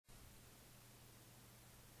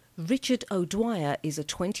Richard Dwyer is a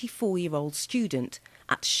 24-year-old student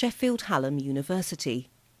at Sheffield Hallam University.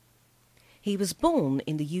 He was born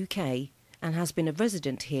in the UK and has been a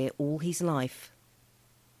resident here all his life.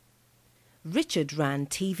 Richard ran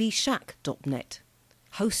tvshack.net,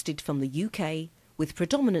 hosted from the UK with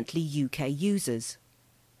predominantly UK users.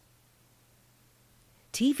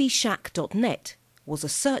 tvshack.net was a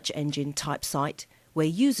search engine type site where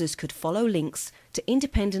users could follow links to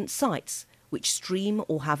independent sites which stream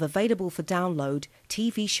or have available for download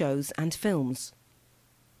TV shows and films.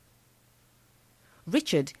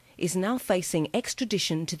 Richard is now facing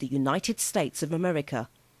extradition to the United States of America,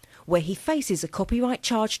 where he faces a copyright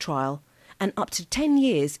charge trial and up to 10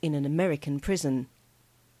 years in an American prison.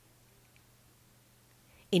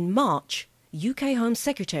 In March, UK Home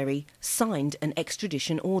Secretary signed an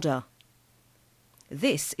extradition order.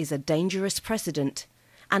 This is a dangerous precedent,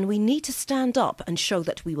 and we need to stand up and show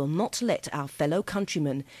that we will not let our fellow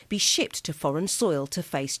countrymen be shipped to foreign soil to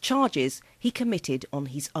face charges he committed on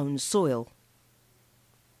his own soil.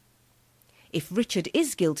 If Richard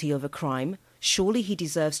is guilty of a crime, surely he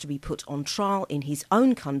deserves to be put on trial in his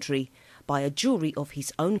own country by a jury of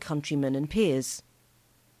his own countrymen and peers.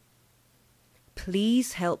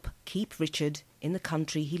 Please help keep Richard in the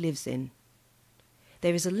country he lives in.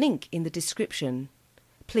 There is a link in the description.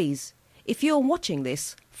 Please, if you are watching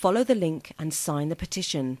this, follow the link and sign the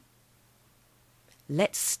petition.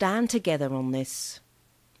 Let's stand together on this.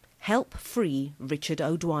 Help free Richard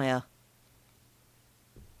Dwyer.